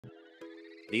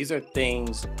These are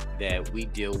things that we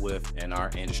deal with in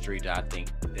our industry that I think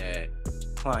that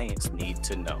clients need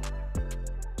to know.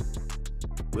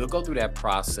 We'll go through that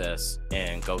process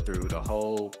and go through the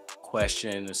whole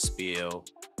question, the spiel,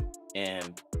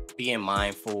 and being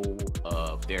mindful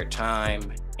of their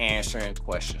time, answering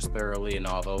questions thoroughly, and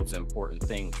all those important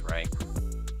things, right?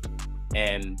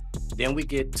 And then we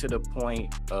get to the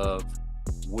point of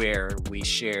where we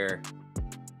share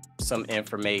some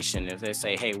information. If they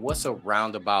say, hey, what's a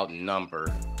roundabout number?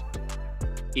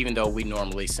 Even though we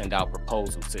normally send out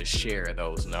proposals to share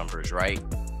those numbers, right?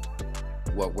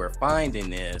 What we're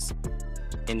finding is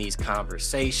in these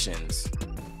conversations,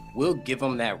 we'll give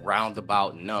them that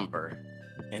roundabout number,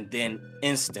 and then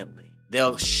instantly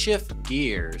they'll shift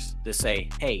gears to say,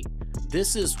 hey,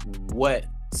 this is what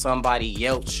somebody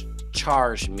else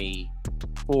charged me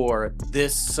for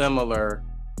this similar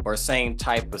or same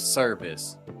type of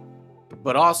service.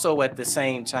 But also at the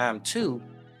same time too,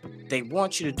 they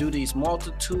want you to do these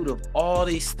multitude of all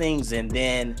these things, and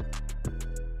then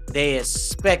they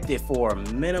expect it for a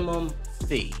minimum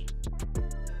fee.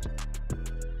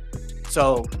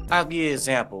 So I'll give you an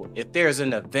example. If there's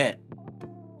an event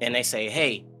and they say,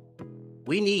 hey,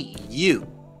 we need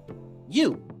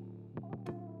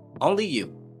only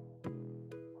you,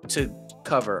 to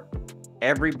cover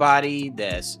everybody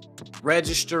that's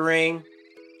registering,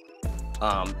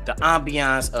 the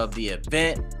ambiance of the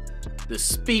event, the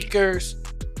speakers,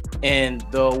 and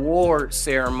the award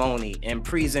ceremony and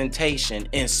presentation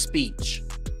and speech.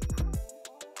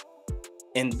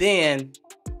 And then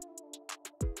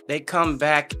they come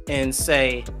back and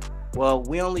say, well,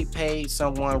 we only paid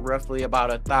someone roughly about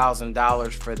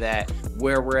 $1,000 for that,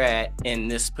 where we're at in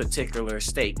this particular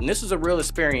state. And this is a real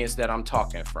experience that I'm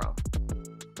talking from.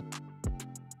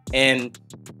 And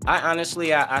I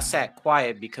honestly, I sat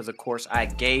quiet because, of course, I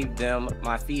gave them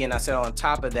my fee. And I said, on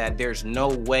top of that, there's no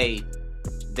way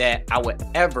that I would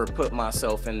ever put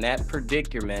myself in that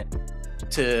predicament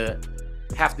to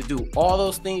have to do all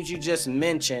those things you just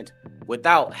mentioned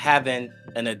without having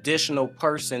an additional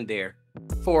person there.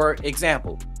 For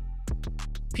example,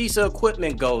 piece of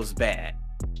equipment goes bad.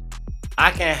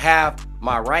 I can have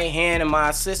my right hand and my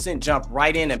assistant jump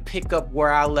right in and pick up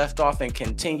where I left off and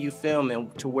continue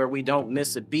filming to where we don't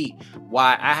miss a beat,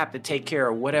 while I have to take care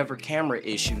of whatever camera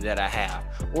issue that I have.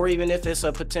 Or even if it's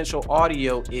a potential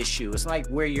audio issue, it's like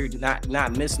where you're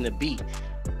not missing a beat.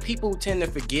 People tend to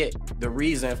forget the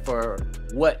reason for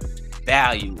what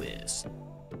value is.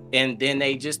 And then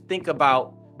they just think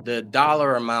about the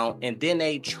dollar amount, and then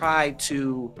they try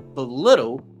to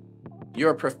belittle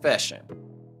your profession.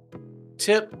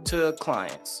 Tip to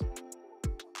clients: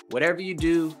 whatever you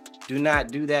do, do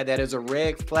not do that. That is a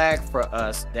red flag for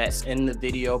us that's in the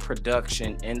video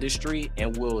production industry,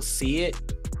 and we'll see it.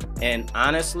 And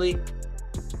honestly,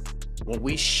 when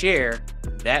we share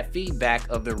that feedback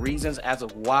of the reasons as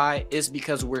of why, it's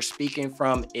because we're speaking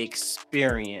from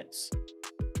experience.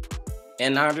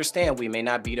 And I understand we may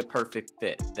not be the perfect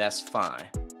fit. That's fine.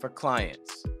 For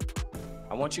clients,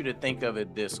 I want you to think of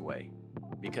it this way,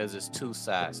 because it's two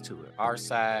sides to it. Our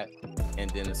side, and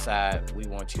then the side we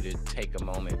want you to take a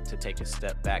moment to take a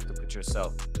step back to put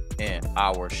yourself in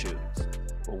our shoes.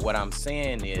 But what I'm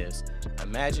saying is,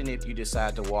 imagine if you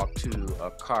decide to walk to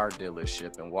a car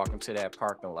dealership and walk into that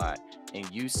parking lot and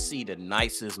you see the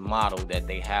nicest model that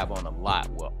they have on the lot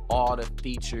with all the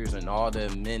features and all the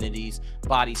amenities,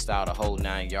 body style, the whole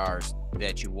 9 yards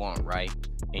that you want, right?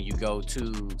 And you go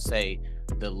to, say,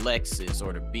 the Lexus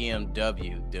or the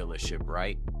BMW dealership,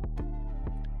 right?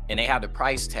 And they have the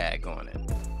price tag on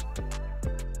it.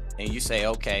 And you say,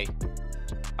 okay,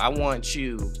 I want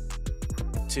you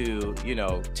to,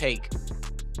 take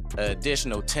an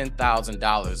additional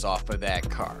 $10,000 off of that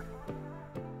car.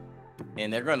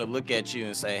 And they're going to look at you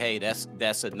and say, hey,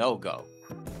 that's a no-go.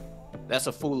 That's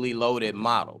a fully loaded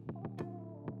model.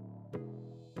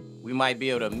 We might be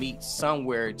able to meet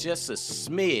somewhere just a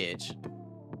smidge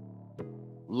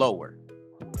lower.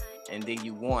 And then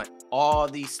you want all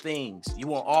these things. You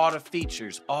want all the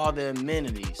features, all the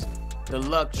amenities, the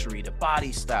luxury, the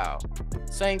body style.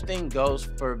 Same thing goes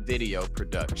for video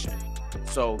production.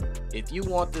 So if you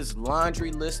want this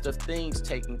laundry list of things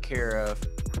taken care of,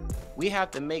 we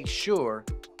have to make sure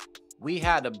we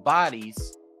have the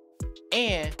bodies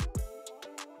and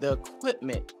the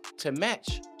equipment to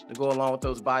match, to go along with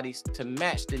those bodies, to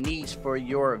match the needs for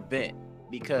your event,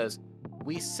 because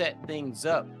we set things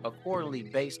up accordingly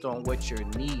based on what your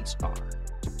needs are.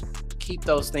 Keep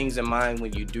those things in mind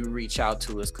when you do reach out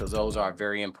to us, because those are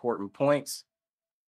very important points.